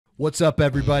What's up,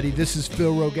 everybody? This is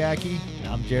Phil Rogacki. And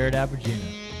I'm Jared Abergina.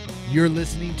 You're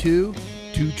listening to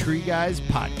Two Tree Guys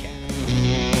Podcast.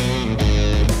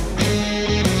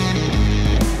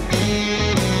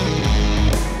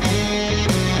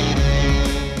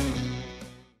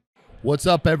 What's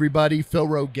up, everybody? Phil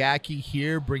Rogacki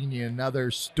here, bringing you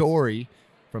another story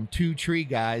from Two Tree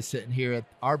Guys sitting here at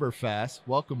Arborfest.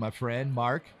 Welcome, my friend,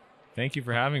 Mark. Thank you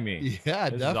for having me. Yeah,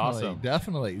 this definitely. Is awesome.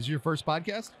 Definitely. Is it your first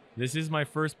podcast? This is my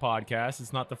first podcast.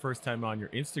 It's not the first time on your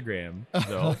Instagram,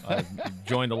 though. I've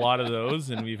joined a lot of those,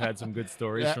 and we've had some good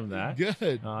stories from that. Good.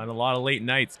 And a lot of late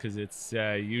nights, because it's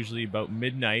usually about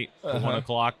midnight to 1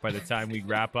 o'clock by the time we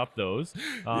wrap up those.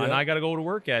 And I got to go to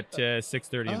work at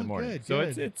 6:30 in the morning. Good, so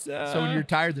good. it's so when you're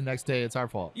tired the next day, it's our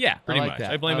fault. Yeah, pretty like much.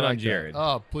 that. I blame it on Jared.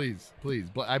 Oh, please.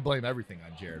 I blame everything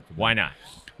on Jared. For that. Why not?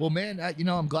 Well, man,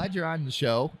 I'm glad you're on the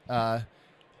show.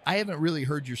 I haven't really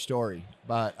heard your story,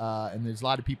 but and there's a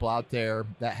lot of people out there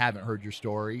that haven't heard your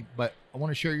story, but I want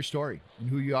to share your story and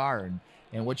who you are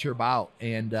and what you're about.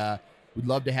 And we'd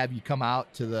love to have you come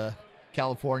out to the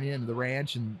California and the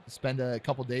ranch and spend a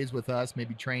couple days with us,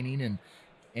 maybe training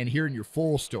and hearing your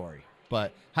full story.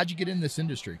 But how'd you get in this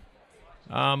industry?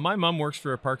 My mom works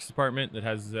for a parks department that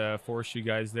has forestry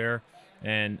guys there.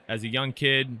 And as a young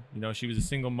kid, she was a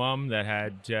single mom that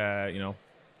had,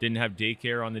 didn't have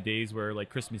daycare on the days where like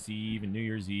Christmas Eve and New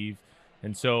Year's Eve.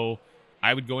 And so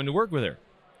I would go into work with her.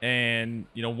 And,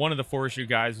 one of the forestry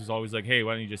guys was always like, hey,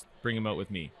 why don't you just bring him out with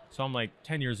me? So I'm like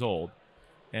 10 years old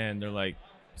and they're like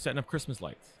setting up Christmas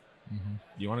lights. Mm-hmm.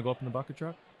 Do you want to go up in the bucket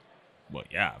truck? Well,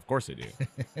 yeah, of course I do.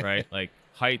 Right? Like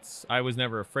heights, I was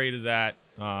never afraid of that.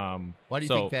 Why do you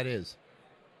think that is?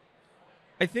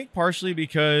 I think partially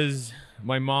because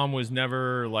my mom was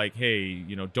never like, hey,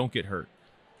 don't get hurt.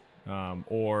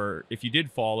 Or if you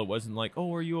did fall, it wasn't like,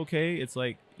 oh, are you okay? It's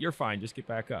like, you're fine. Just get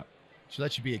back up. She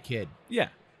let you be a kid. Yeah.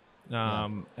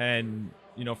 And,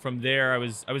 from there I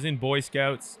was in Boy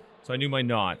Scouts, so I knew my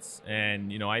knots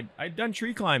and, I'd done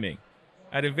tree climbing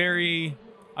at a very,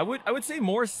 I would say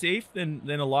more safe than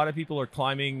a lot of people are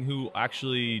climbing who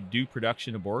actually do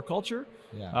production arboriculture.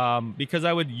 Yeah. Because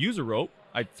I would use a rope.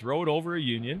 I'd throw it over a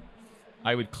union.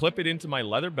 I would clip it into my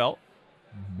leather belt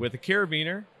with a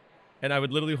carabiner. And I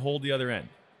would literally hold the other end.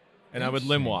 And I would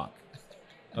limb walk.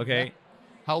 Okay?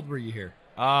 How old were you here?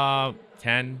 10,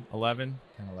 11. 10,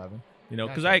 11.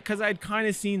 Because I'd kind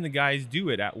of seen the guys do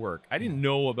it at work. I didn't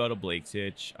know about a Blake's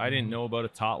hitch. I didn't know about a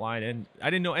taut line. And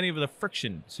I didn't know any of the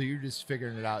friction. So you're just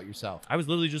figuring it out yourself. I was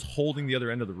literally just holding the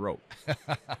other end of the rope.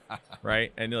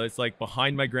 Right? And it's like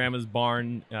behind my grandma's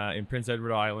barn in Prince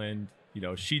Edward Island.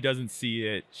 She doesn't see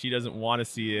it. She doesn't want to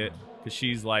see it because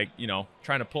she's like,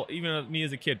 trying to pull, even me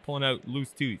as a kid, pulling out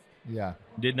loose tooth. Yeah.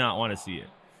 Did not want to see it.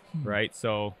 Right.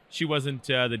 So she wasn't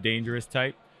the dangerous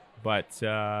type. But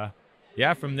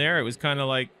from there, it was kind of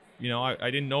like,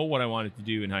 I didn't know what I wanted to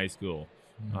do in high school.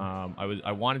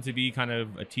 I wanted to be kind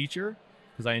of a teacher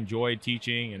because I enjoyed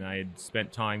teaching and I had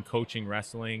spent time coaching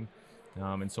wrestling.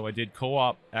 And so I did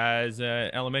co-op as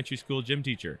an elementary school gym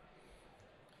teacher.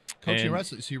 Coaching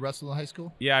wrestling. So you wrestled in high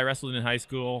school? Yeah, I wrestled in high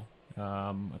school.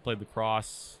 I played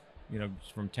lacrosse,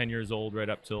 from 10 years old right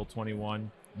up till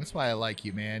 21. That's why I like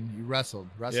you, man. You wrestled.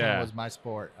 Wrestling was my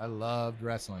sport. I loved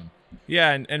wrestling.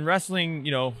 Yeah, and wrestling,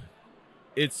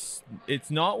 it's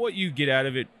not what you get out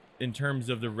of it in terms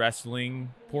of the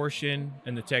wrestling portion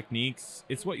and the techniques.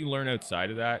 It's what you learn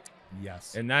outside of that.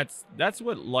 Yes. And that's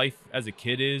what life as a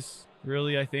kid is,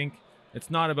 really, I think. It's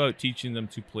not about teaching them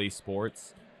to play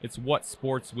sports. It's what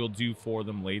sports will do for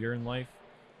them later in life.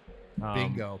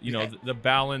 Bingo. The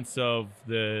balance of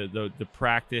the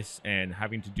practice and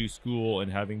having to do school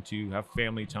and having to have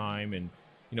family time and,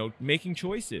 making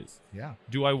choices. Yeah.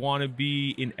 Do I want to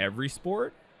be in every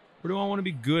sport or do I want to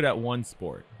be good at one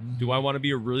sport? Mm-hmm. Do I want to be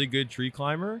a really good tree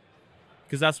climber?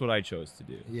 Because that's what I chose to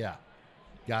do. Yeah.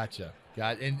 Gotcha.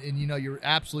 And you're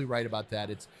absolutely right about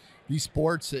that. It's these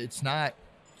sports. It's not,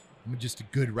 I'm just a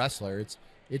good wrestler.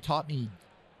 It taught me,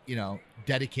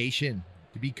 dedication,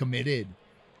 to be committed,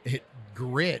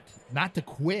 grit, not to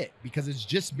quit because it's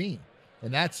just me.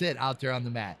 And that's it out there on the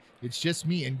mat. It's just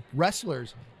me. And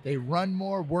wrestlers, they run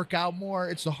more, work out more.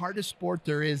 It's the hardest sport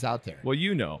there is out there. Well,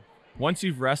 once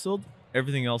you've wrestled,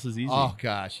 everything else is easy. Oh,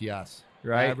 gosh, yes.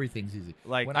 Right? Everything's easy.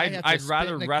 Like, I'd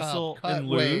rather wrestle and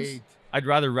lose. I'd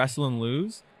rather wrestle and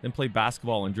lose than play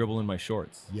basketball and dribble in my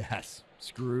shorts. Yes.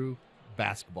 Screw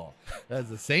basketball. That's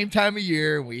the same time of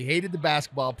year. We hated the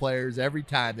basketball players every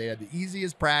time. They had the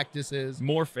easiest practices.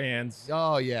 More fans.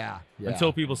 Oh, yeah.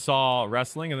 Until people saw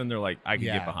wrestling, and then they're like, I can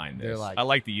get behind this. Like, I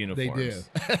like the uniforms.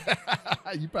 They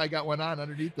do. You probably got one on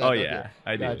underneath that. Oh, yeah.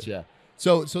 I do. Gotcha.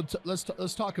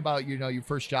 Let's talk about your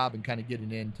first job and kind of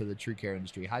getting into the tree care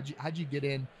industry. How'd you get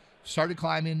in? Started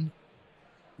climbing,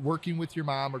 working with your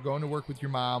mom, or going to work with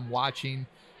your mom, watching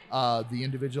the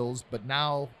individuals, but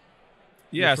now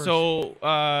Yeah, so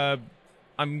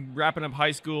I'm wrapping up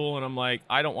high school, and I'm like,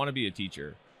 I don't want to be a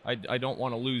teacher. I don't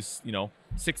want to lose,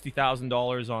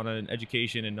 $60,000 on an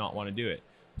education and not want to do it.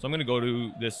 So I'm going to go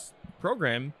to this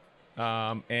program,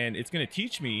 and it's going to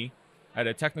teach me at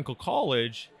a technical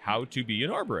college how to be an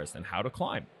arborist and how to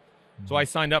climb. So I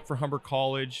signed up for Humber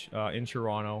College in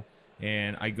Toronto,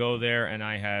 and I go there, and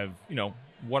I have,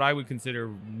 what I would consider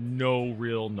no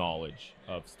real knowledge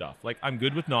of stuff. Like, I'm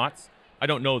good with knots. I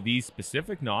don't know these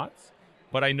specific knots,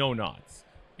 but I know knots.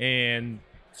 And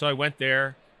so I went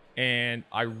there, and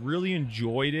I really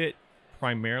enjoyed it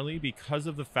primarily because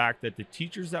of the fact that the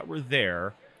teachers that were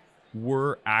there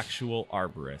were actual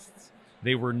arborists.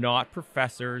 They were not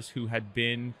professors who had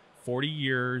been 40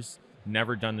 years,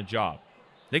 never done the job.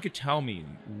 They could tell me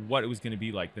what it was going to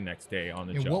be like the next day on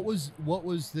the job. What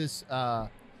was this?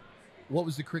 What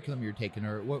was the curriculum you're taking,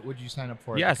 or what would you sign up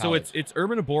for? Yeah, so it's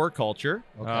urban arboriculture,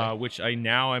 Okay. which I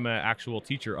now am an actual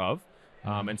teacher of.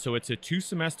 And so it's a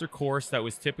 2-semester course that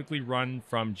was typically run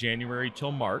from January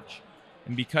till March.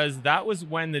 And because that was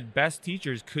when the best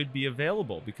teachers could be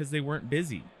available, because they weren't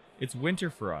busy. It's winter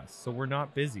for us, so we're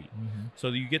not busy. So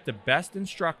you get the best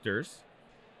instructors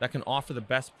that can offer the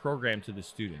best program to the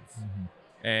students.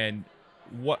 And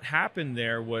what happened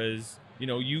there was,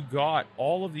 you got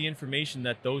all of the information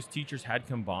that those teachers had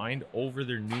combined over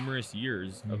their numerous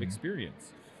years of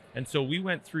experience. And so we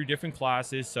went through different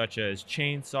classes such as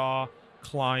chainsaw,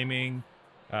 climbing,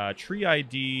 tree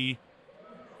ID,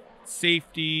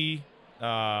 safety,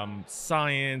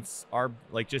 science,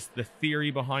 just the theory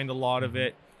behind a lot of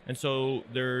it. And so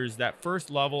there's that first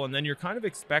level, and then you're kind of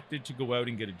expected to go out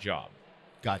and get a job.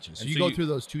 Gotcha. So you go through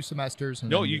those 2 semesters?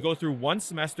 No, you go through 1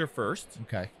 semester first.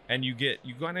 Okay. And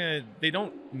they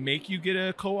don't make you get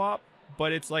a co-op,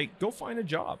 but it's like, go find a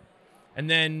job.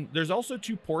 And then there's also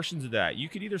 2 portions of that. You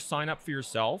could either sign up for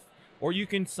yourself, or you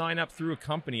can sign up through a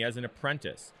company as an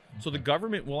apprentice. So the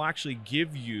government will actually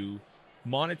give you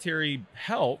monetary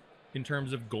help in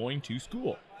terms of going to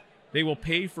school. They will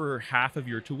pay for half of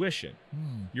your tuition.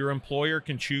 Your employer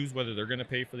can choose whether they're going to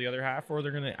pay for the other half or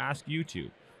they're going to ask you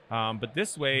to. But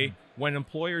this way, when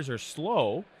employers are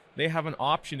slow, they have an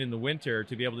option in the winter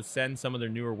to be able to send some of their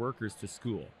newer workers to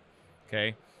school.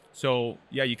 Okay. So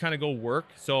yeah, you kind of go work.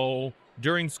 So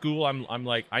during school, I'm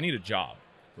like, I need a job,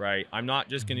 right? I'm not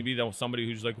just going to be somebody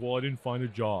who's like, well, I didn't find a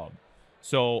job.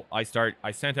 So I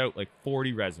sent out like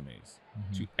 40 resumes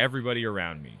to everybody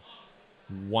around me.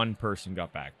 1 person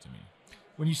got back to me.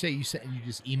 When you say you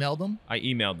just emailed them? I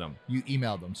emailed them. You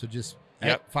emailed them. So just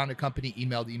found a company,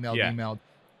 emailed.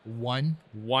 One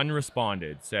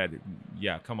responded, said,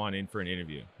 yeah, come on in for an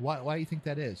interview. Why do you think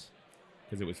that is?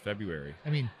 Because it was February.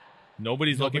 I mean,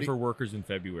 nobody's looking for workers in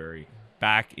February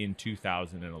back in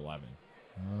 2011.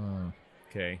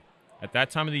 Okay. At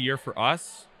that time of the year for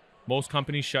us, most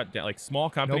companies shut down, like small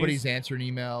companies. Nobody's answering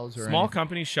emails or small anything.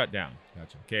 companies shut down.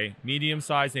 Gotcha. Okay. Medium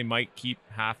size, they might keep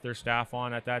half their staff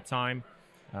on at that time.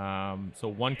 So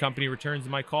 1 company returns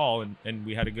my call, and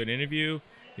we had a good interview.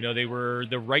 They were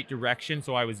the right direction.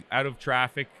 So I was out of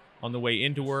traffic on the way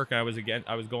into work. And I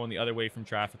was going the other way from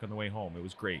traffic on the way home. It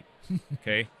was great.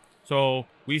 Okay. So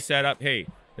we set up, hey,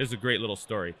 this is a great little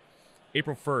story.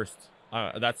 April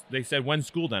 1st, they said, when's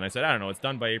school done? I said, I don't know. It's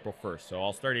done by April 1st. So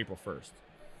I'll start April 1st.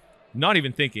 Not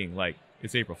even thinking like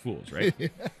it's April Fool's, right?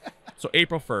 So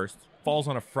April 1st falls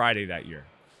on a Friday that year.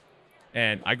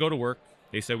 And I go to work.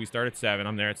 They said we start at 7.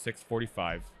 I'm there at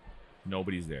 6:45.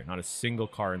 Nobody's there. Not a single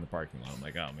car in the parking lot. I'm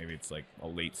like, oh, maybe it's like a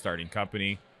late starting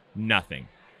company. Nothing.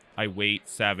 I wait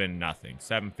 7, nothing.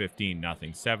 7:15,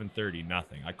 nothing. 7:30,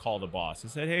 nothing. I call the boss. I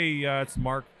said, hey, it's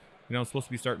Mark. I'm supposed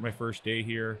to be starting my first day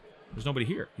here. There's nobody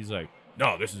here. He's like,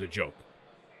 no, this is a joke.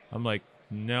 I'm like,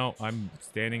 no, I'm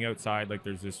standing outside. Like,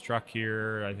 there's this truck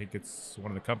here. I think it's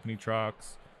one of the company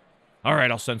trucks. All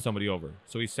right, I'll send somebody over.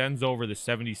 So he sends over the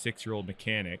 76-year-old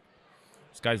mechanic.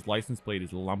 This guy's license plate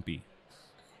is Lumpy.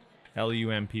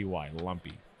 Lumpy,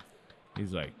 Lumpy.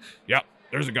 He's like, yep,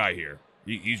 there's a guy here.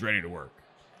 He's ready to work.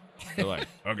 They're like,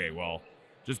 okay, well,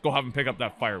 just go have him pick up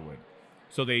that firewood.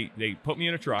 So they put me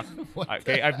in a truck.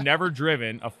 Okay, I've never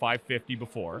driven a 550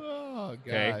 before. Oh,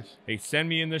 gosh. Okay, they send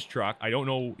me in this truck. I don't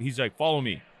know. He's like, follow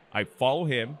me. I follow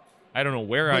him. I don't know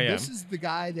where I am. This is the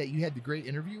guy that you had the great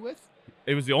interview with?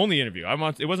 It was the only interview.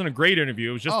 It wasn't a great interview.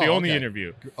 It was just the only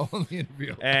interview. Only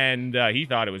interview. And he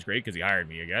thought it was great because he hired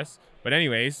me, I guess. But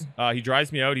anyways, he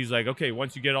drives me out. He's like, okay,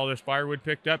 once you get all this firewood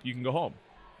picked up, you can go home.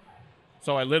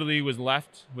 So I literally was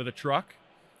left with a truck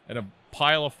and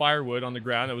pile of firewood on the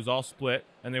ground that was all split,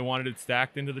 and they wanted it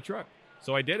stacked into the truck.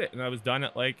 So I did it, and I was done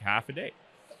at like half a day.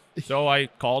 So I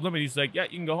called him, and he's like, yeah,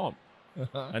 you can go home.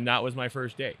 And that was my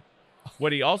first day.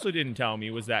 What he also didn't tell me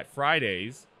was that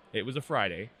Fridays, it was a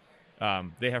Friday,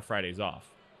 they have Fridays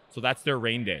off. So that's their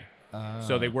rain day.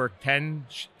 So they work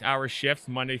 10-hour shifts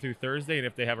Monday through Thursday, and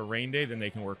if they have a rain day, then they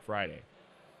can work Friday.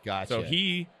 Gotcha. So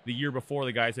the year before,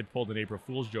 the guys had pulled an April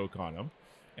Fool's joke on him,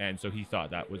 and so he thought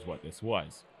that was what this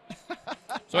was.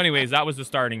 So anyways, that was the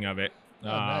starting of it.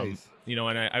 Nice. You know,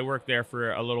 and I worked there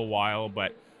for a little while,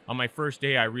 but on my first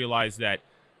day, I realized that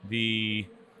the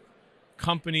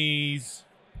company's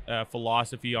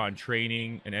philosophy on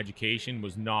training and education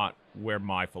was not where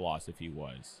my philosophy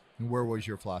was. And where was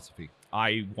your philosophy?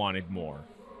 I wanted more.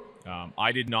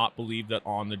 I did not believe that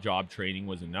on-the-job training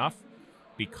was enough,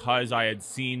 because I had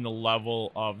seen the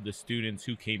level of the students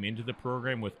who came into the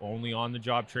program with only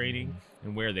on-the-job training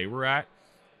and where they were at.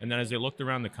 And then as I looked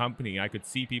around the company, I could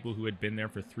see people who had been there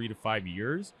for 3 to 5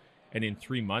 years, and in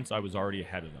 3 months, I was already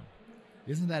ahead of them.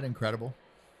 Isn't that incredible?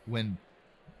 When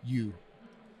you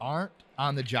aren't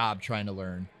on the job trying to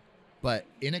learn, but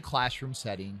in a classroom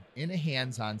setting, in a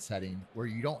hands-on setting where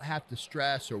you don't have to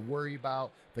stress or worry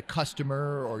about the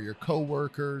customer or your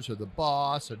coworkers or the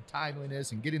boss or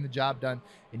timeliness and getting the job done,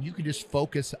 and you can just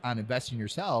focus on investing in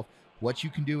yourself, what you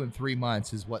can do in 3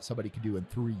 months is what somebody can do in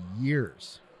 3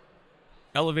 years.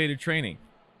 Elevated training,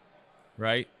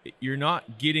 right? You're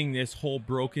not getting this whole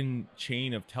broken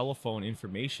chain of telephone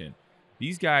information.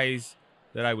 These guys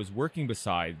that I was working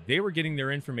beside, they were getting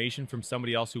their information from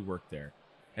somebody else who worked there,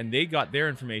 and they got their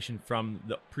information from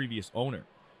the previous owner.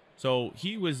 So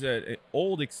he was an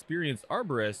old, experienced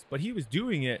arborist, but he was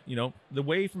doing it, you know, the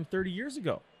way from 30 years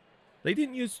ago. They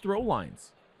didn't use throw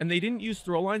lines, and they didn't use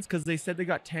throw lines because they said they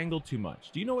got tangled too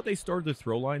much. Do you know what they stored the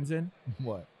throw lines in?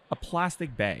 What? A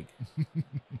plastic bag.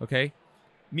 Okay?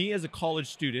 Me as a college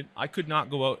student, I could not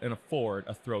go out and afford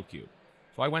a throw cube.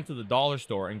 So I went to the dollar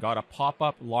store and got a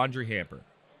pop-up laundry hamper.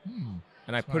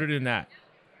 And I put it in that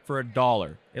for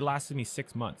 $1. It lasted me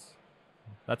 6 months.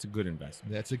 That's a good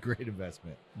investment. That's a great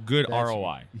investment. Good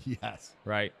ROI. Yes.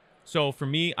 Right? So for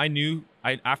me, I knew,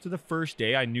 after the first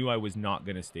day, I knew I was not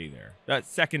going to stay there. That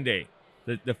second day,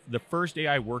 the first day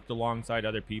I worked alongside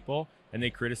other people, and they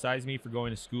criticized me for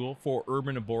going to school for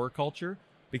urban arboriculture,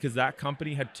 because that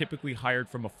company had typically hired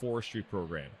from a forestry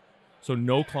program. So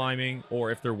no climbing, or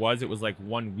if there was, it was like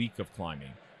 1 week of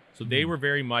climbing. So they were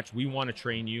very much, we want to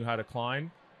train you how to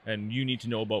climb, and you need to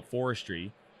know about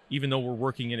forestry, even though we're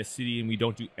working in a city and we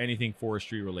don't do anything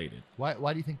forestry related. Why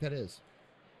do you think that is?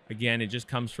 Again, it just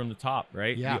comes from the top,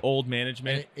 right? Yeah. The old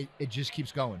management. And it just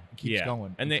keeps going. It keeps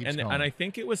going. And I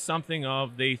think it was something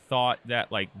of, they thought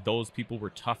that like those people were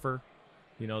tougher,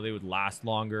 you know, they would last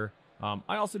longer.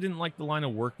 I also didn't like the line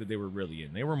of work that they were really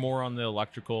in. They were more on the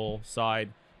electrical side,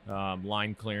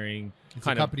 line clearing. Is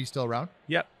the company still around?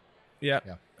 Yep. Yeah.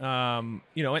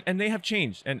 You know, and they have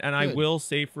changed. And I will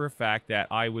say for a fact that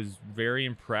I was very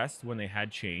impressed when they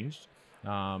had changed.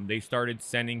 They started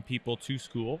sending people to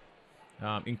school,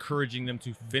 encouraging them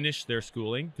to finish their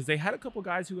schooling, because they had a couple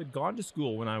guys who had gone to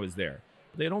school when I was there.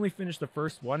 They had only finished the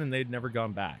first one and they'd never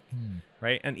gone back.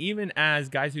 Right. And even as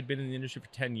guys who'd been in the industry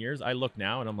for 10 years, I look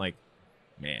now and I'm like,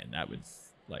 man, that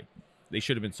was like, they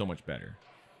should have been so much better.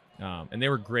 And they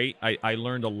were great. I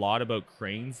learned a lot about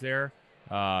cranes there.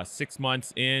 6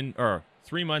 months in, or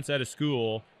 3 months out of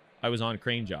school, I was on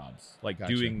crane jobs, like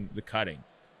doing the cutting,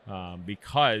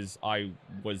 because I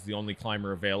was the only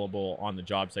climber available on the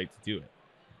job site to do it.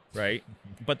 Right.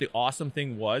 But the awesome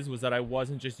thing was that I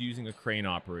wasn't just using a crane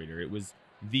operator. It was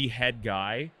the head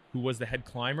guy who was the head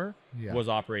climber was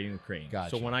operating the crane.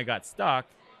 So when I got stuck,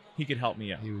 he could help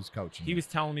me out. He was coaching. He was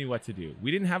telling me what to do.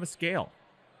 We didn't have a scale.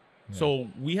 So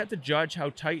we had to judge how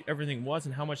tight everything was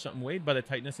and how much something weighed by the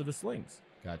tightness of the slings.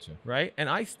 Gotcha. Right? And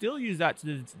I still use that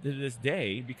to this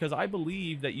day, because I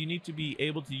believe that you need to be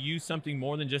able to use something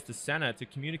more than just a Senna to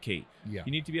communicate.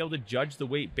 You need to be able to judge the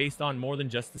weight based on more than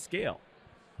just the scale.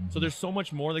 So there's so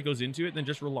much more that goes into it than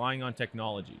just relying on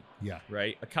technology.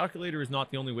 Right? A calculator is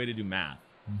not the only way to do math.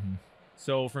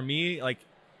 So for me, like,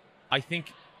 I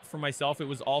think for myself, it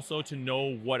was also to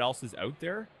know what else is out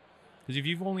there. Because if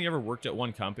you've only ever worked at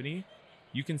one company,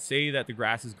 you can say that the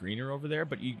grass is greener over there,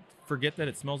 but you forget that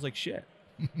it smells like shit.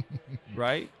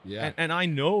 Right? And I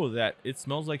know that it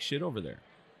smells like shit over there.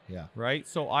 Right?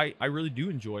 So I really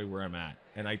do enjoy where I'm at.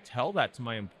 And I tell that to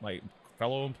my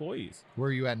fellow employees. Where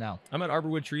are you at now? I'm at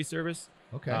Arborwood Tree Service.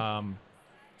 Okay.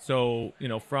 So, you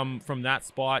know, from that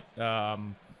spot,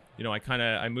 you know,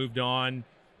 I moved on.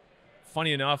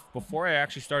 Funny enough, before I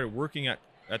actually started working at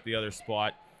the other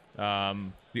spot,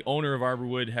 The owner of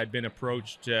Arborwood had been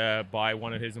approached by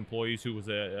one of his employees who was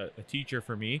a teacher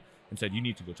for me and said, you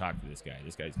need to go talk to this guy.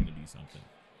 This guy's going to be something.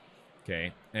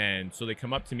 Okay. And so they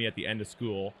come up to me at the end of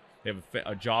school. They have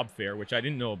a job fair, which I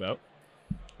didn't know about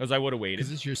because I would have waited.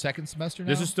 Is this your second semester now?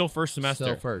 This is still first semester.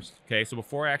 Still first. Okay. So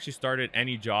before I actually started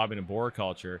any job in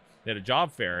arboriculture, they had a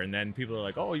job fair. And then people are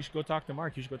like, oh, you should go talk to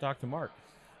Mark. You should go talk to Mark.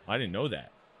 I didn't know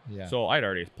that. Yeah. So I'd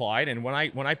already applied. And when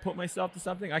I put myself to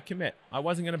something, I commit. I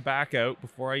wasn't going to back out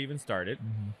before I even started.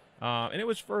 And it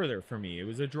was further for me. It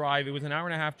was a drive. It was an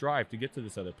 1.5-hour drive to get to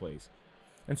this other place.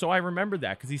 And so I remembered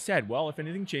that because he said, well, if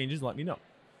anything changes, let me know.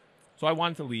 So I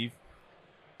wanted to leave.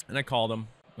 And I called him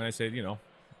and I said,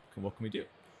 what can we do?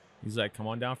 He's like, come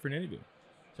on down for an interview.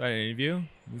 So I had an interview.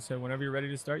 He said, whenever you're ready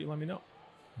to start, you let me know.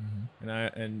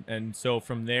 And so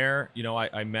from there,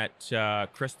 I met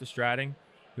Krista Stratting,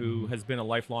 who has been a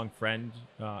lifelong friend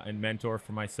and mentor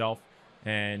for myself.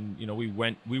 And,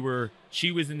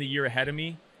 she was in the year ahead of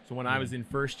me. So when I was in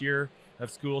first year of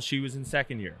school, she was in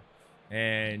second year.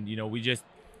 And,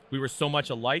 we were so much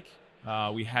alike.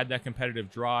 We had that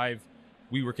competitive drive.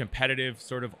 We were competitive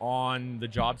sort of on the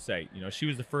job site. She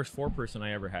was the first foreperson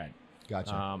I ever had.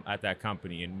 Gotcha. At that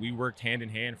company. And we worked hand in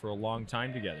hand for a long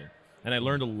time together. And I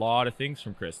learned a lot of things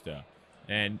from Krista.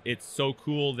 And it's so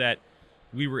cool that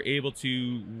we were able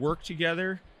to work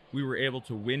together. We were able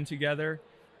to win together.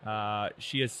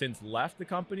 She has since left the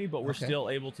company, but we're still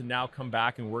able to now come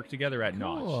back and work together at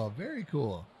Notch. Cool. Very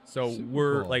cool. So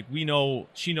Super cool. we know,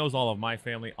 she knows all of my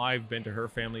family. I've been to her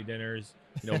family dinners.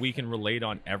 We can relate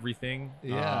on everything.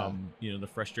 Yeah. The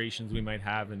frustrations we might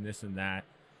have and this and that.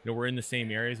 We're in the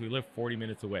same areas. We live 40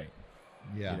 minutes away.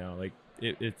 Yeah.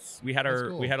 We had That's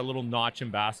cool. we had a little Notch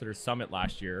Ambassador Summit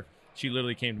last year. She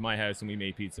literally came to my house and we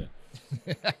made pizza.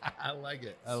 I like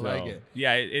it. I like it.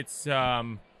 Yeah, it's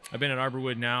I've been at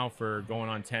Arborwood now for going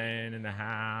on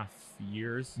 10.5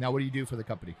 years. Now, what do you do for the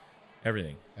company?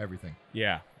 Everything.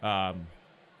 Yeah.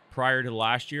 Prior to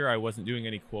last year, I wasn't doing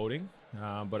any quoting,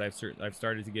 but I've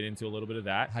started to get into a little bit of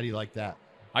that. How do you like that?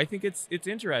 I think it's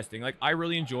interesting. Like, I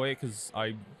really enjoy it because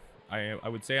I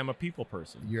would say I'm a people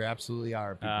person. You absolutely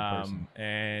are a people person.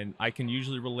 And I can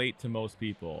usually relate to most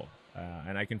people.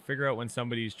 And I can figure out when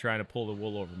somebody's trying to pull the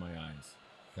wool over my eyes.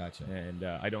 Gotcha. And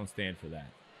I don't stand for that.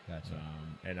 Gotcha.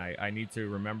 And I need to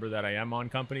remember that I am on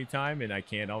company time, and I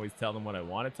can't always tell them what I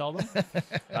want to tell them.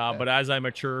 But as I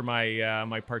mature,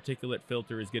 my particulate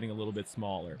filter is getting a little bit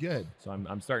smaller. Good. So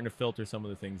I'm starting to filter some of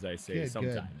the things I say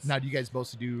sometimes. Good. Now, do you guys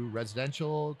mostly do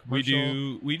residential,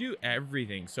 commercial? We do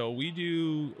everything. So we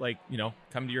do,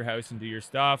 come to your house and do your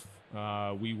stuff.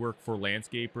 We work for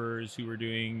landscapers who are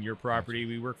doing your property.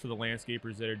 We work for the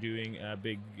landscapers that are doing a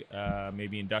big,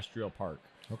 maybe industrial park.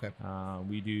 Okay.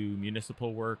 We do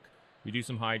municipal work. We do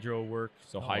some hydro work.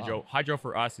 So wow. hydro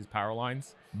for us is power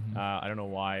lines. I don't know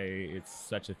why it's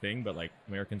such a thing, but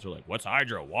Americans are like, what's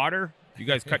hydro? Water? You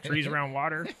guys cut trees around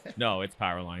water? No, it's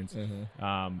power lines.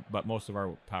 But most of our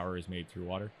power is made through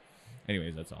water.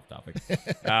 Anyways, that's off topic.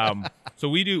 So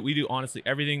we do honestly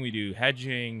everything. We do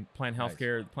hedging, plant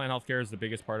healthcare. Nice. Plant healthcare is the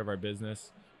biggest part of our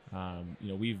business.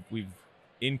 We've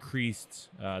increased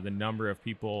the number of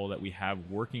people that we have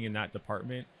working in that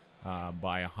department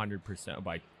by 100%.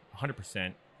 By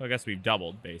 100%. I guess we've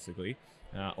doubled basically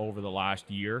over the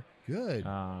last year. Good.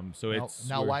 So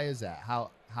now why is that?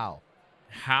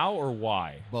 How or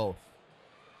why? Both.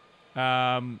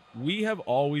 We have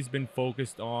always been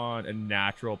focused on a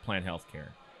natural plant health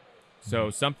care.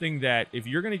 So something that if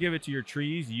you're going to give it to your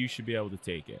trees, you should be able to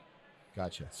take it.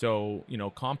 Gotcha. So,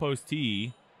 compost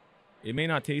tea, it may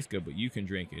not taste good, but you can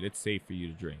drink it. It's safe for you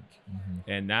to drink.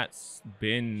 And that's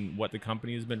been what the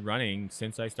company has been running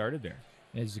since I started there.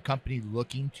 Is the company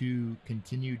looking to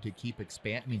continue to keep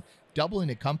expanding? I mean, doubling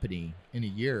a company in a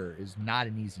year is not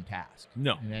an easy task.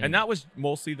 No. And that was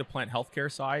mostly the plant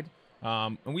healthcare side.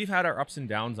 And we've had our ups and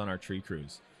downs on our tree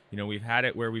crews. We've had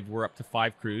it where we were up to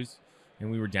 5 crews and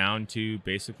we were down to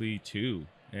basically 2,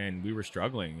 and we were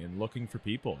struggling and looking for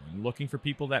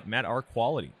people that met our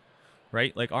quality,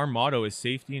 right? Like, our motto is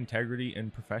safety, integrity,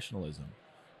 and professionalism.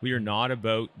 We are not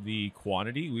about the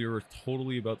quantity. We were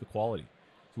totally about the quality.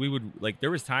 So we would,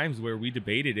 there was times where we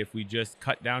debated if we just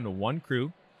cut down to 1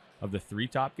 crew of the 3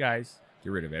 top guys,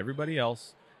 get rid of everybody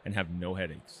else, and have no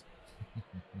headaches.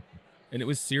 And it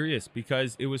was serious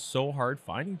because it was so hard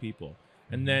finding people,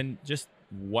 and then just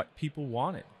what people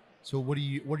wanted. So what are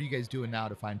you guys doing now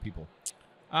to find people?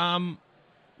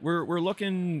 We're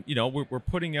looking, we're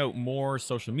putting out more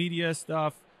social media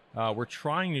stuff. We're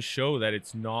trying to show that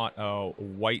it's not a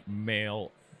white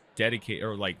male dedicated,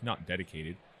 or not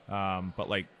dedicated, but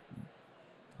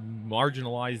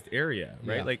marginalized area,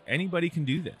 right? Yeah. Like, anybody can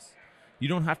do this. You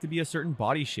don't have to be a certain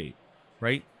body shape,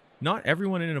 right? Not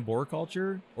everyone in an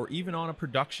arboriculture or even on a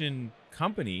production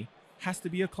company has to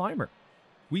be a climber.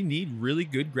 We need really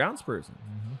good groundsperson.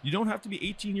 You don't have to be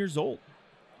 18 years old.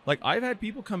 Like, I've had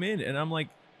people come in and I'm like,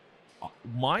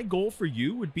 my goal for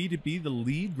you would be to be the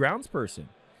lead groundsperson.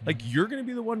 Like, you're going to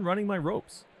be the one running my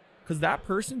ropes, because that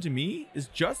person to me is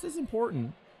just as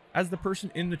important as the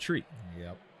person in the tree.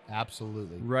 Yep,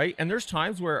 absolutely. Right? And there's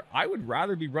times where I would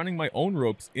rather be running my own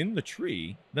ropes in the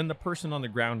tree than the person on the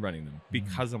ground running them,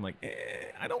 because I'm like,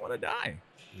 I don't want to die.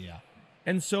 Yeah.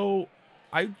 And so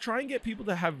I try and get people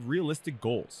to have realistic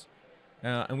goals.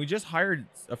 And we just hired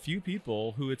a few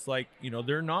people who it's like, you know,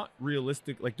 they're not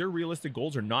realistic. Like, their realistic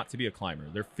goals are not to be a climber.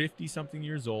 They're 50 something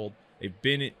years old. They've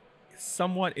been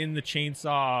somewhat in the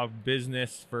chainsaw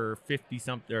business for 50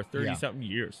 something or 30 something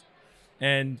years.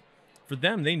 And for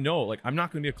them, they know, like, I'm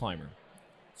not going to be a climber.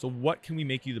 So what can we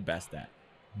make you the best at?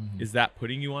 Is that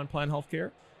putting you on plant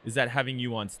healthcare? Is that having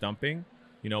you on stumping?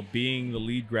 You know, being the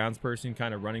lead groundsperson,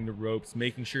 kind of running the ropes,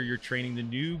 making sure you're training the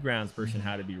new groundsperson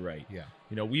how to be right. Yeah.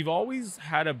 You know, we've always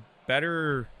had a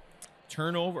better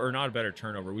turnover, or not a better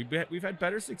turnover. We've had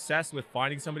better success with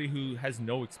finding somebody who has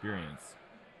no experience.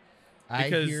 I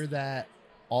hear that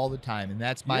all the time, and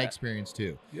that's my experience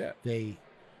too. Yeah.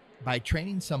 By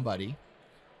training somebody,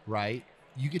 right,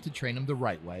 you get to train them the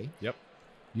right way. Yep.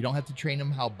 You don't have to train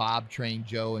them how Bob trained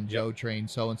Joe and Joe trained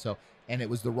so-and-so. And it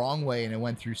was the wrong way, and it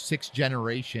went through 6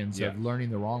 generations of learning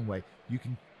the wrong way. You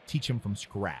can teach them from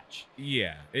scratch.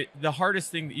 Yeah. The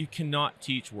hardest thing that you cannot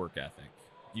teach work ethic.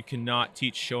 You cannot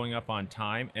teach showing up on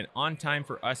time. And on time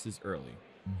for us is early.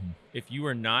 If you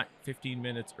are not 15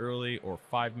 minutes early or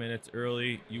 5 minutes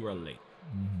early, you are late.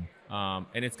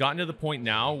 And it's gotten to the point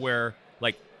now where,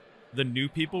 like, the new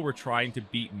people were trying to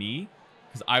beat me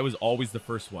because I was always the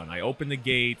first one. I opened the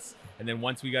gates. And then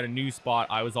once we got a new spot,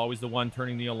 I was always the one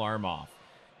turning the alarm off.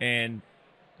 And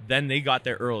then they got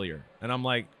there earlier. And I'm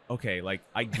like, okay, like,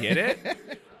 I get it.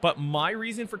 But my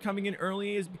reason for coming in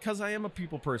early is because I am a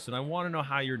people person. I want to know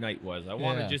how your night was. I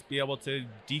want to just be able to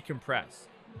decompress,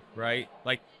 right?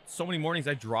 Like, so many mornings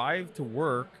I drive to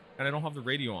work and I don't have the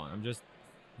radio on. I'm just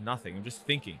nothing. I'm just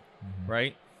thinking,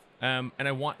 right? And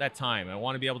I want that time. I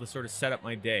want to be able to sort of set up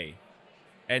my day.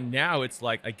 And now it's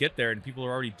like I get there and people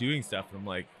are already doing stuff. And I'm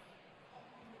like,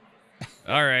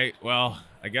 all right, well,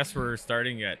 I guess we're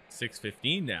starting at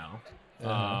 6:15 now.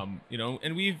 You know,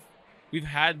 and we've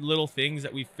had little things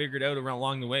that we figured out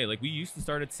along the way. Like, we used to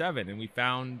start at 7 and we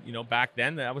found, you know, back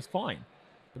then that was fine.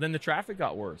 But then the traffic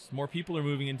got worse. More people are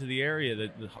moving into the area.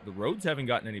 The roads haven't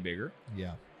gotten any bigger.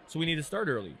 Yeah. So we need to start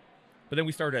early. But then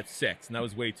we started at 6 and that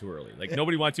was way too early. Like,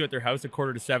 nobody wants you at their house at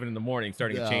 6:45 in the morning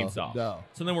starting a chainsaw.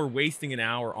 So then we're wasting an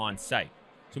hour on site.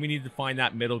 So we needed to find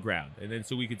that middle ground. And then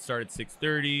so we could start at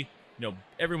 6:30. You know,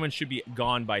 everyone should be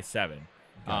gone by 7.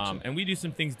 Gotcha. And we do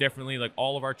some things differently. Like,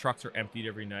 all of our trucks are emptied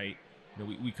every night. You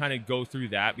know, we kind of go through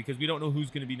that because we don't know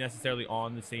who's going to be necessarily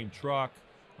on the same truck.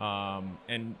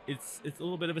 And it's a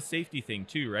little bit of a safety thing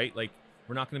too, right? Like,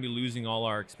 we're not going to be losing all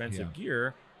our expensive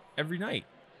gear every night.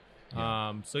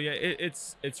 So yeah,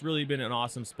 it's really been an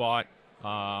awesome spot.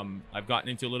 I've gotten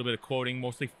into a little bit of quoting,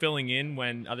 mostly filling in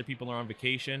when other people are on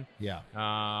vacation. You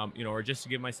know, or just to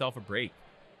give myself a break.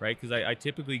 Right, because I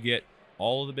typically get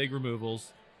all of the big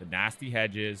removals, the nasty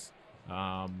hedges.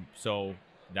 So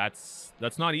that's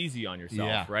not easy on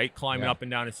yourself, right? Climbing up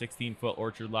and down a 16-foot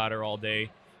orchard ladder all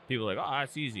day. People are like, oh,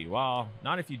 that's easy. Well,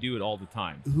 not if you do it all the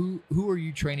time. Who are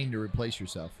you training to replace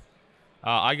yourself?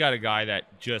 I got a guy that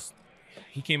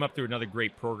he came up through another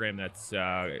great program that's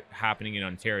happening in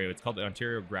Ontario. It's called the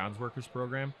Ontario Grounds Workers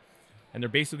Program. And they're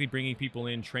basically bringing people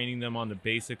in, training them on the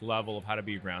basic level of how to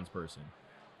be a groundsperson.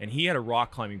 And he had a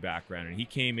rock climbing background, and he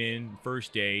came in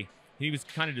first day. He was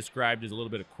kind of described as a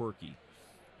little bit of quirky.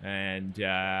 And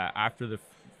after the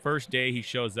first day he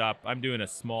shows up, I'm doing a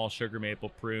small sugar maple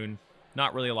prune.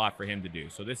 Not really a lot for him to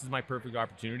do. So this is my perfect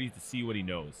opportunity to see what he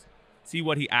knows. See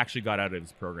what he actually got out of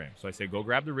his program. So I said, go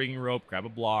grab the rigging rope, grab a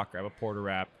block, grab a porter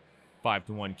wrap,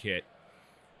 5-to-1 kit.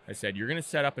 I said, you're going to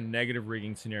set up a negative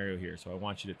rigging scenario here. So I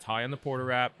want you to tie on the porter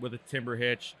wrap with a timber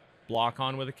hitch, block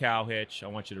on with a cow hitch. I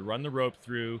want you to run the rope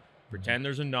through, pretend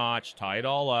there's a notch, tie it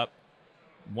all up.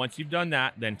 Once you've done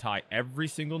that, then tie every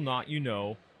single knot you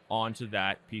know onto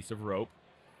that piece of rope.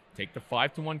 Take the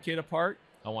 5-to-1 kit apart.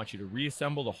 I want you to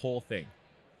reassemble the whole thing.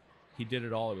 He did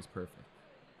it all. It was perfect.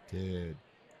 Dude,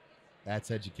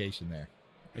 that's education there.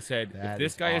 I said, if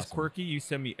this guy is quirky, you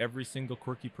send me every single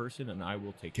quirky person and I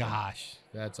will take Gosh,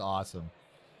 that's awesome.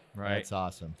 Right? That's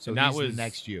awesome. So and that was the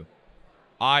next you.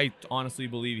 I honestly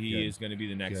believe he is going to be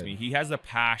the next me. He has a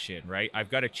passion, right?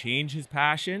 I've got to change his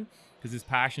passion because his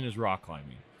passion is rock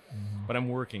climbing. but I'm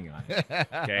working on it.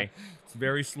 Okay, it's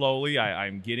very slowly.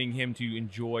 I'm getting him to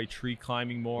enjoy tree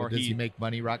climbing more. Well, does he make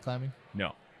money rock climbing?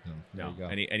 No. There you go.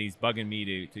 And he's bugging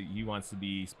me to he wants to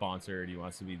be sponsored. He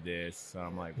wants to be this. So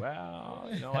I'm like, well,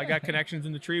 I got connections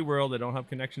in the tree world. I don't have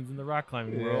connections in the rock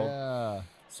climbing world.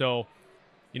 So,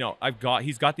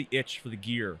 he's got the itch for the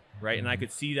gear, right? And I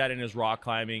could see that in his rock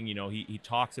climbing. He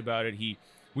talks about it.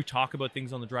 We talk about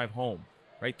things on the drive home,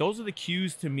 right? Those are the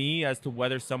cues to me as to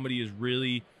whether somebody is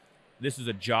really, this is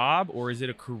a job or is it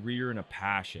a career and a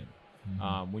passion.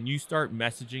 When you start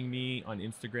messaging me on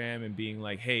Instagram and being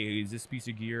like, hey, is this piece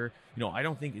of gear, I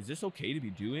don't think, is this okay to be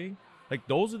doing? Like,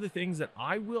 those are the things that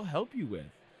I will help you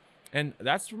with. And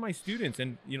that's for my students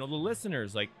and, the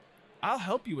listeners, like, I'll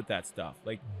help you with that stuff.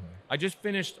 Like, I just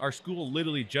finished, our school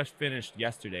literally just finished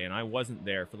yesterday and I wasn't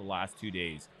there for the last 2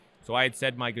 days. So I had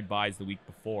said my goodbyes the week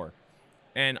before.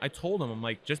 And I told them, I'm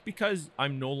like, just because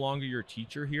I'm no longer your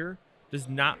teacher here does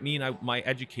not mean my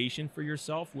education for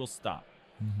yourself will stop.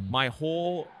 My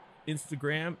whole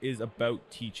Instagram is about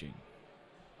teaching.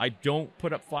 I don't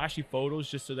put up flashy photos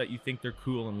just so that you think they're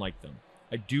cool and like them.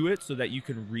 I do it so that you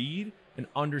can read and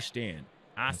understand,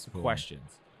 ask the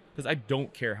questions, because I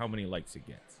don't care how many likes it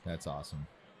gets. That's awesome.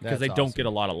 Because I don't get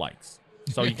a lot of likes.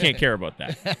 So you can't care about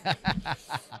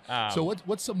that. So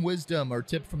what's some wisdom or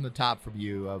tip from the top from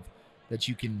you that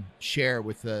you can share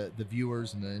with the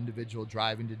viewers and the individual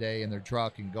driving today in their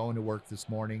truck and going to work this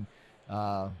morning?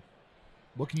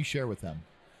 What can you share with them?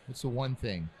 What's the one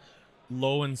thing?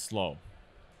 Low and slow.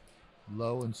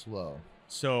 Low and slow.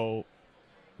 So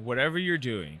whatever you're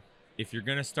doing, if you're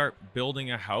going to start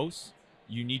building a house,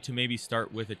 you need to maybe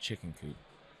start with a chicken coop.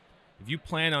 If you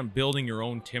plan on building your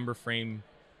own timber frame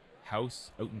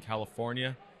house out in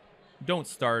California, don't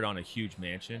start on a huge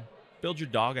mansion. Build your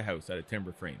dog a house out of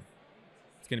timber frame.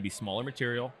 It's going to be smaller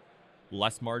material,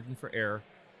 less margin for error,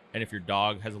 and if your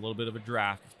dog has a little bit of a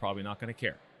draft, it's probably not going to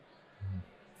care.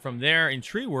 From there, in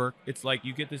tree work, it's like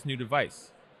you get this new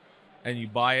device and you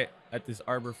buy it at this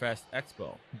Arborfest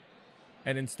Expo.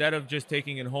 And instead of just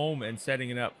taking it home and setting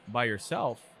it up by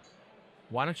yourself,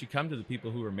 why don't you come to the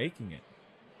people who are making it?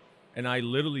 And I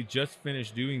literally just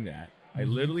finished doing that. I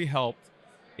literally helped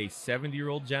a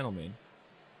 70-year-old gentleman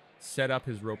set up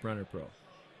his Rope Runner Pro.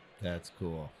 That's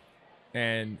cool.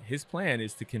 And his plan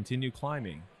is to continue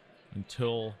climbing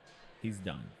until he's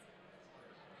done.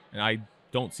 And I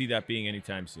don't see that being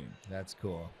anytime soon. That's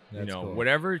cool. That's cool.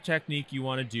 Whatever technique you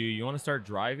want to do, you want to start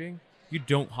driving, you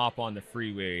don't hop on the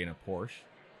freeway in a Porsche.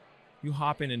 You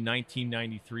hop in a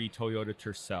 1993 Toyota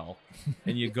Tercel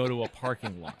and you go to a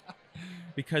parking lot.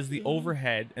 Because the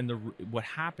overhead and what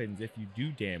happens if you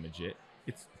do damage it,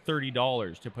 it's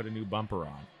 $30 to put a new bumper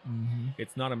on.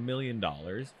 It's not $1 million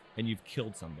and you've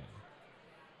killed somebody.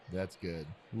 That's good.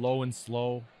 Low and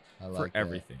slow for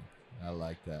everything. I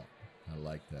like that.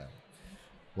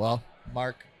 Well,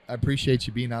 Mark, I appreciate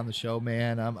you being on the show,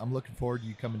 man. I'm looking forward to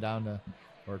you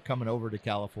coming over to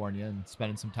California and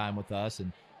spending some time with us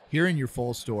and hearing your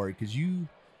full story, because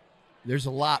there's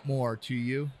a lot more to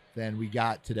you than we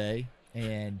got today,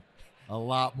 and a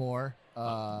lot more.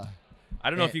 I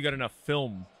don't know if you got enough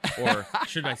film, or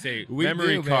should I say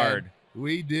memory card. Man.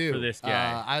 We do. For this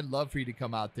guy. I'd love for you to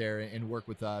come out there and work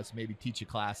with us, maybe teach a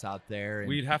class out there. And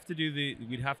we'd have to do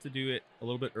it a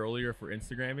little bit earlier for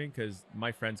Instagramming, because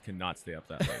my friends cannot stay up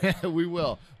that late. We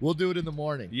will. We'll do it in the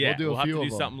morning. Yeah, we'll have to do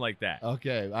something like that.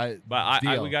 Okay.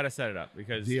 We got to set it up,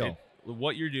 because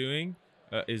what you're doing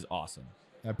is awesome.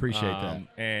 I appreciate that.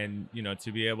 And,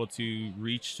 to be able to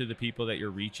reach to the people that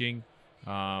you're reaching,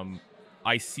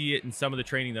 I see it in some of the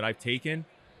training that I've taken,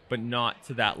 but not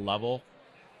to that level.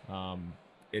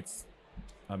 It's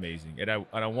amazing. And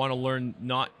I want to learn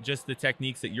not just the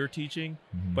techniques that you're teaching,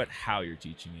 but how you're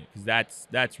teaching it. Because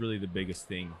that's really the biggest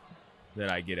thing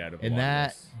that I get out of it. And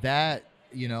that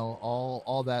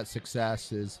all that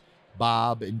success is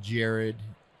Bob and Jared,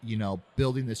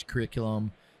 building this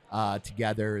curriculum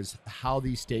together, is how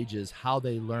these stages, how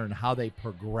they learn, how they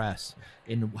progress,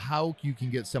 and how you can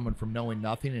get someone from knowing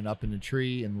nothing and up in a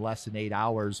tree in less than 8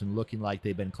 hours and looking like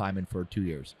they've been climbing for 2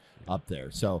 years up there.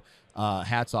 So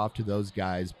hats off to those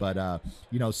guys. But,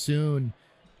 soon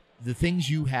the things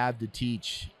you have to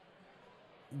teach,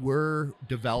 we're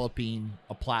developing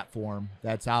a platform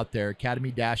that's out there,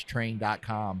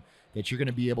 academy-train.com, that you're going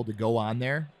to be able to go on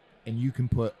there and you can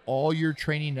put all your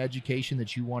training and education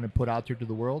that you want to put out there to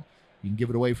the world. You can give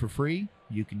it away for free.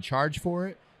 You can charge for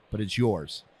it, but it's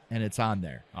yours and it's on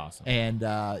there. Awesome. And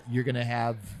you're going to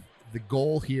have, the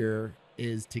goal here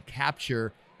is to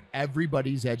capture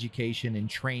everybody's education and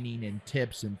training and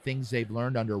tips and things they've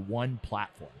learned under one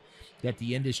platform, that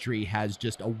the industry has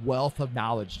just a wealth of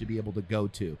knowledge to be able to go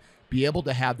to, be able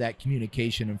to have that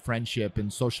communication and friendship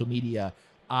and social media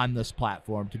on this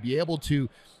platform, to be able to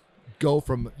go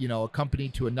from, you know, a company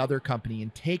to another company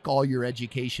and take all your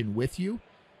education with you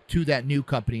to that new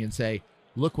company and say,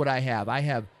 look what I have. I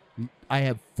have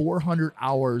 400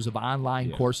 hours of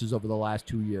online courses over the last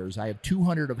 2 years. I have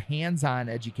 200 of hands-on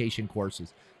education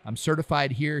courses. I'm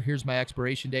certified here. Here's my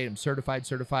expiration date. I'm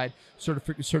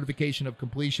certification of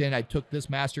completion. I took this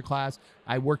master class.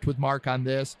 I worked with Mark on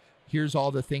this. Here's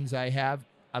all the things I have.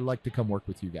 I'd like to come work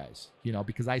with you guys, you know,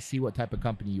 because I see what type of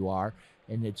company you are,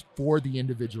 and it's for the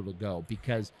individual to go,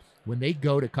 because when they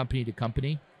go to company,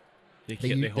 they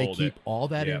keep all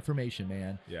that information,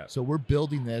 man. Yeah. So we're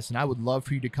building this, and I would love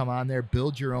for you to come on there,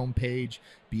 build your own page,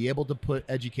 be able to put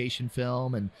education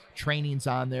film and trainings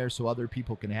on there so other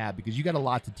people can have, because you got a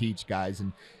lot to teach, guys.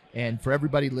 And for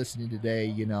everybody listening today,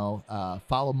 you know,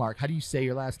 follow Mark. How do you say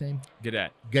your last name?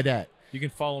 Gaudet. Gaudet. You can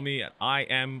follow me at I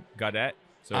am Gaudet.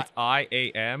 So it's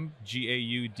IAMGAUDET,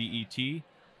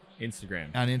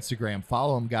 Instagram. On Instagram.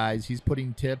 Follow him, guys. He's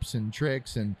putting tips and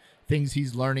tricks and things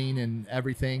he's learning and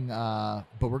everything. But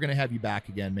we're gonna have you back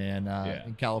again, man.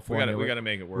 In California. We gotta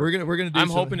make it work. We're gonna do.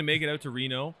 I'm hoping to make it out to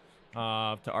Reno,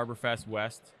 to Arborfest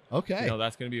West. Okay. You know,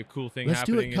 that's gonna be a cool thing Let's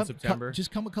happening do it. in September. Just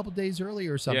come a couple days early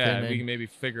or something. Yeah, we can maybe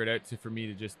figure it out for me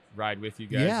to just ride with you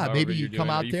guys. Yeah, maybe you come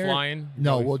out there. Flying?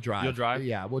 No, we'll drive. You'll drive?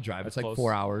 Yeah, we'll drive. That's it's like close.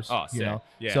 4 hours. Oh, you sick. know.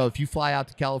 Yeah. So if you fly out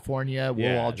to California,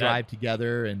 we'll all drive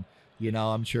together, and you know,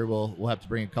 I'm sure we'll have to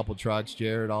bring a couple trucks,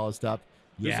 Jared, all this stuff.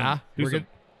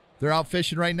 They're out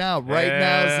fishing right now.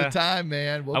 Now's the time,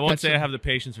 man. I won't say I have the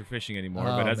patience for fishing anymore,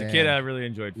 but as a kid, I really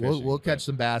enjoyed fishing. We'll catch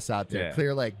some bass out there. Yeah.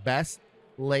 Clear Lake, best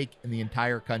lake in the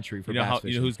entire country for bass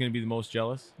fishing. You know who's going to be the most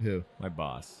jealous? Who? My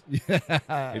boss. He'd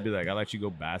be like, "I'll let you go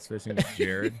bass fishing with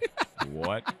Jared."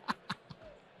 What?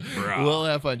 Bro. We'll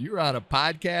have fun. You were on a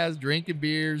podcast, drinking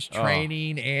beers,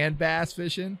 training, and bass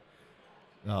fishing.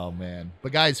 Oh, man.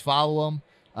 But, guys, follow them.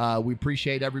 We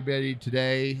appreciate everybody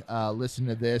today listening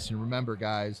to this. And remember,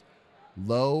 guys,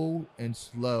 low and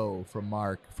slow from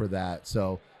Mark for that.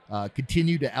 So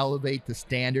continue to elevate the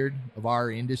standard of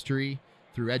our industry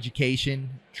through education,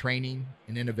 training,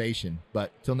 and innovation.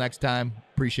 But till next time,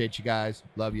 appreciate you guys.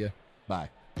 Love you. Bye.